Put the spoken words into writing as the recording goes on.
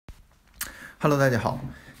Hello， 大家好，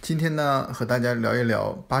今天呢和大家聊一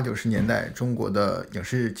聊80、90年代中国的影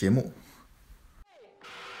视节目。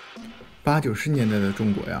80、90年代的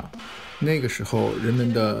中国呀，那个时候人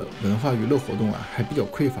们的文化娱乐活动啊还比较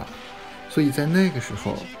匮乏，所以在那个时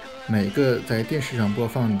候，每个在电视上播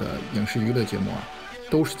放的影视娱乐节目啊，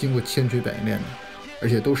都是经过千锤百炼的，而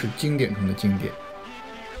且都是经典中的经典。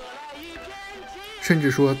甚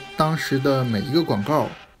至说当时的每一个广告，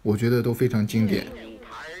我觉得都非常经典。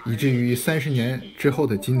以至于30年之后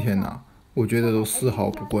的今天呢，我觉得都丝毫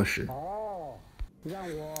不过时。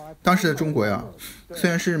当时的中国呀，虽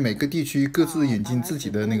然是每个地区各自引进自己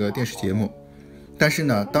的那个电视节目，但是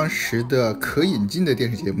呢，当时的可引进的电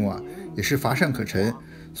视节目啊，也是乏善可陈。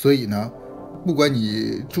所以呢，不管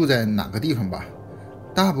你住在哪个地方吧，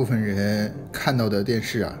大部分人看到的电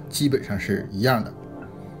视啊，基本上是一样的。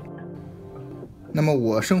那么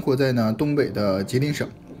我生活在呢东北的吉林省。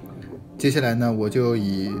接下来呢，我就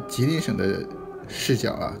以吉林省的视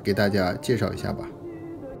角啊，给大家介绍一下吧。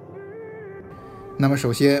那么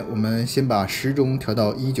首先，我们先把时钟调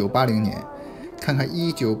到1980年，看看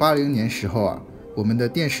1980年时候啊，我们的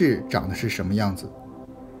电视长得是什么样子。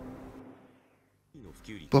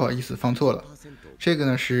不好意思，放错了，这个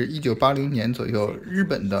呢是1980年左右日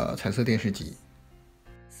本的彩色电视机。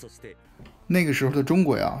那个时候的中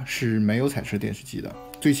国呀是没有彩色电视机的，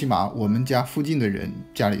最起码我们家附近的人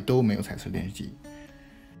家里都没有彩色电视机。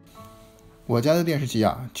我家的电视机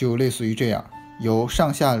啊就类似于这样，有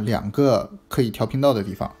上下2个可以调频道的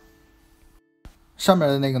地方，上面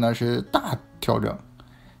的那个呢是大调整，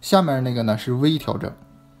下面那个呢是微调整。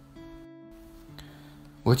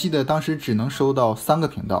我记得当时只能收到3个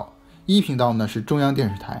频道，1频道呢是中央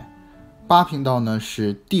电视台，8频道呢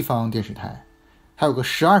是地方电视台，还有个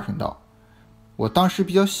12频道。我当时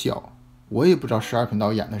比较小，我也不知道12频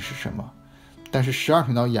道演的是什么，但是12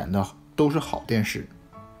频道演的都是好电视。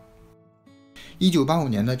1985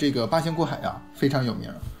年的这个八仙过海啊非常有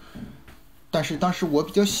名，但是当时我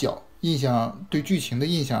比较小，对剧情的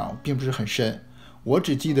印象并不是很深。我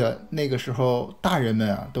只记得那个时候大人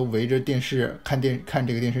们啊都围着电视看这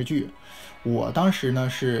个电视剧，我当时呢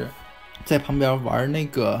是在旁边玩那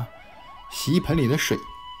个洗衣盆里的水。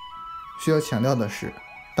需要强调的是，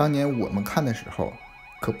当年我们看的时候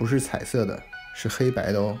可不是彩色的，是黑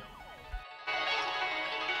白的哦。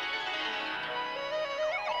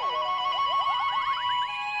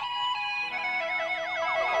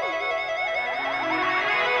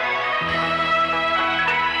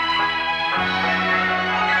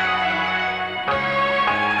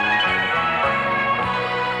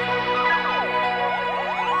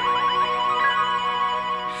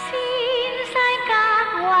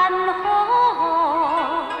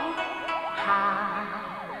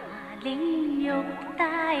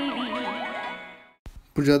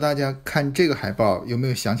不知道大家看这个海报有没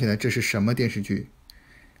有想起来这是什么电视剧？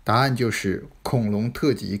答案就是恐龙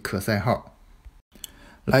特急克塞号。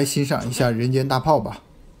来欣赏一下人间大炮吧。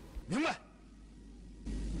明白。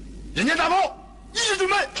人间大炮，一致准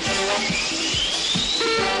备。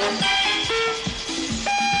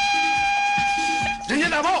人间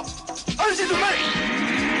大炮，二级准备。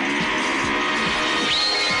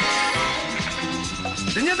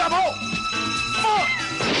人间大炮，放。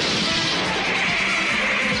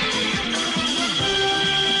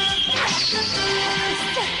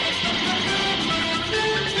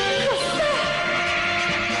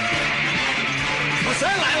可塞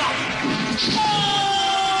来了！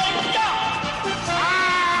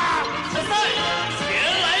可塞，前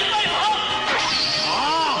来拜访！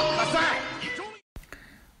可塞，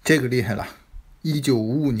这个厉害了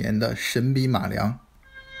！1955年的神笔马良。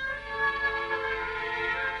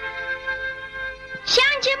乡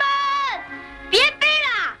亲们，别背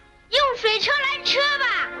了，用水车来车吧。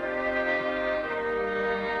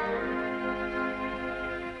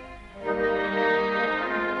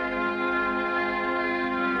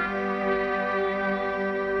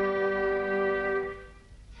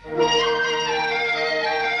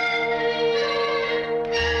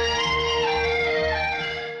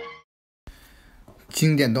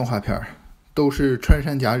经典动画片都是穿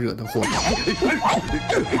山甲惹的祸。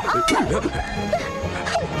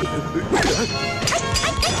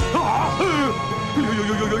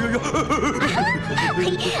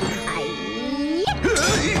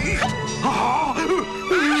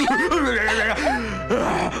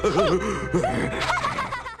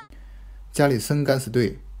加里森敢死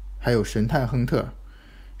队还有神探亨特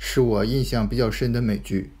是我印象比较深的美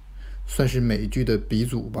剧，算是美剧的鼻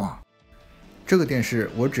祖吧。这个电视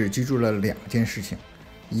我只记住了2件事情，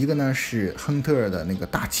一个呢是亨特的那个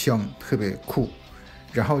大枪特别酷，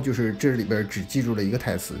然后就是这里边只记住了一个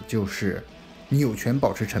台词，就是你有权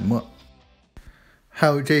保持沉默。还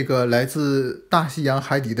有这个来自大西洋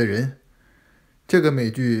海底的人，这个美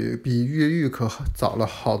剧比越狱可早了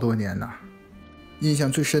好多年呢。印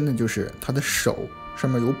象最深的就是他的手上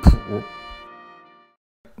面有谱。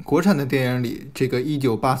国产的电影里，这个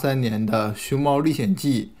1983年的《熊猫历险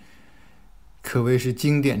记》可谓是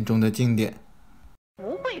经典中的经典。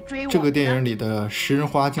这个电影里的食人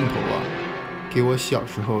花镜头啊，给我小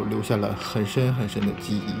时候留下了很深很深的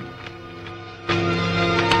记忆。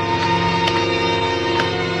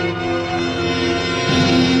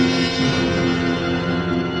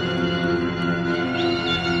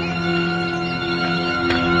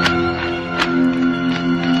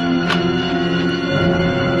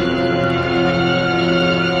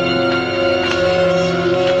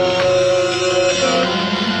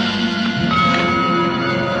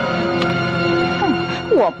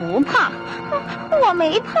我不怕，我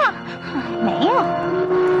没怕，没有，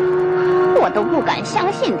我都不敢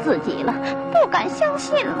相信自己了，不敢相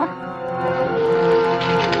信了。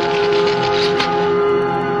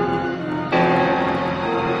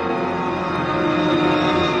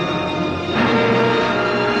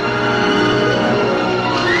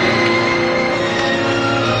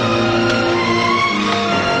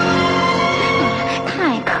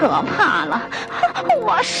太可怕了，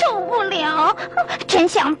我受不了，真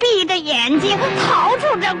想闭着眼睛逃出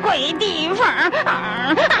这鬼地方！哎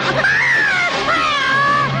呀，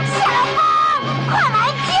小猫，快来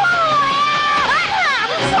救我呀！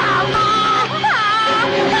小猫！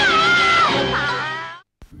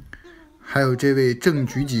还有这位正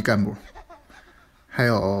局级干部，还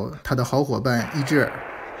有他的好伙伴伊智尔。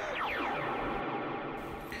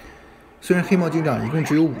虽然黑猫警长一共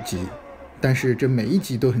只有5集，但是这每一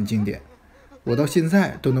集都很经典。我到现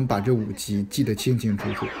在都能把这5集记得清清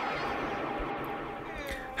楚楚。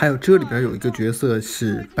还有这里边有一个角色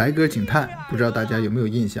是白鸽警探，不知道大家有没有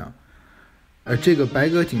印象？而这个白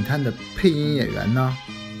鸽警探的配音演员呢，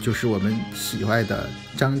就是我们喜爱的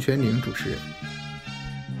张泉灵主持人。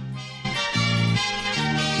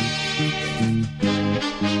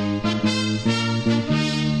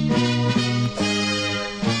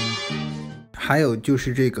还有就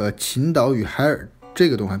是这个琴岛与海尔这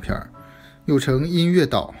个动画片，又称音乐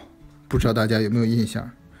岛，不知道大家有没有印象？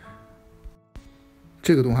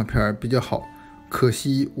这个动画片比较好，可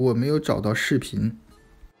惜我没有找到视频。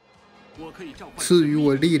赐予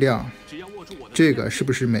我力量，这个是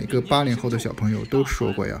不是每个80后的小朋友都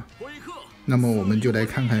说过呀？那么我们就来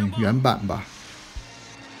看看原版吧。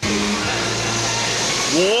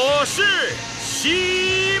我是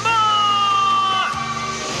西曼。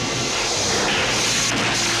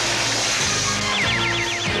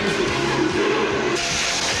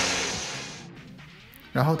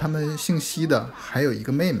然后他们姓西的还有一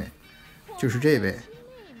个妹妹，就是这位。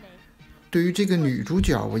对于这个女主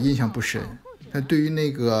角我印象不深，但对于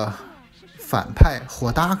那个反派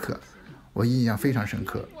火达克，我印象非常深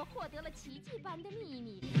刻。我获得了奇迹般的秘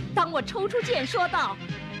密。当我抽出剑说道：“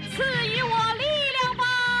赐予我力量吧！”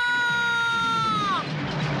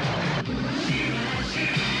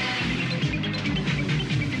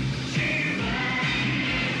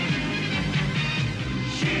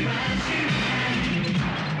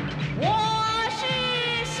我是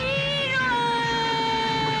希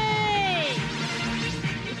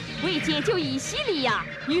瑞，为解救以西利亚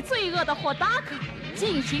与罪恶的霍达克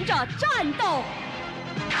进行着战斗。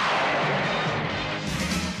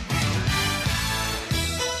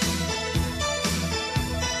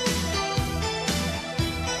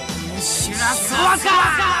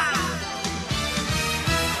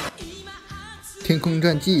天空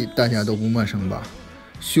战记大家都不陌生吧？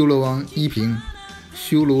修罗王一平、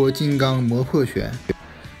修罗金刚魔破拳，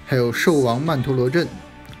还有兽王曼陀罗阵，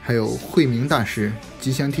还有慧明大师、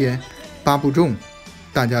吉祥天、八部众，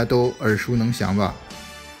大家都耳熟能详吧？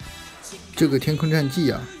这个天空战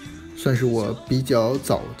记啊，算是我比较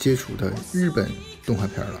早接触的日本动画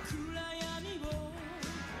片了。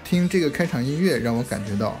听这个开场音乐让我感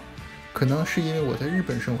觉到，可能是因为我在日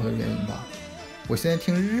本生活的原因吧，我现在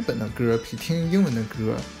听日本的歌比听英文的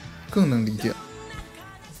歌更能理解。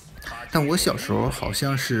但我小时候好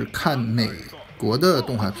像是看美国的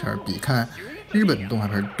动画片比看日本的动画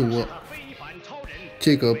片多。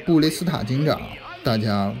这个布雷斯塔警长大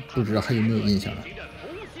家不知道还有没有印象了？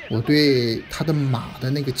我对他的马的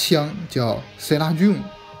那个枪叫塞拉俊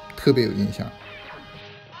特别有印象。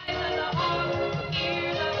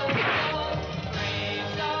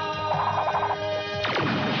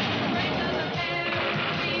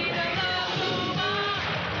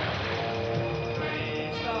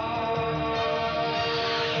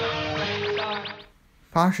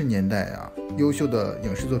80年代啊，优秀的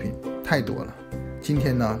影视作品太多了，今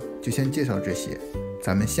天呢就先介绍这些，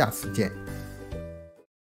咱们下次见。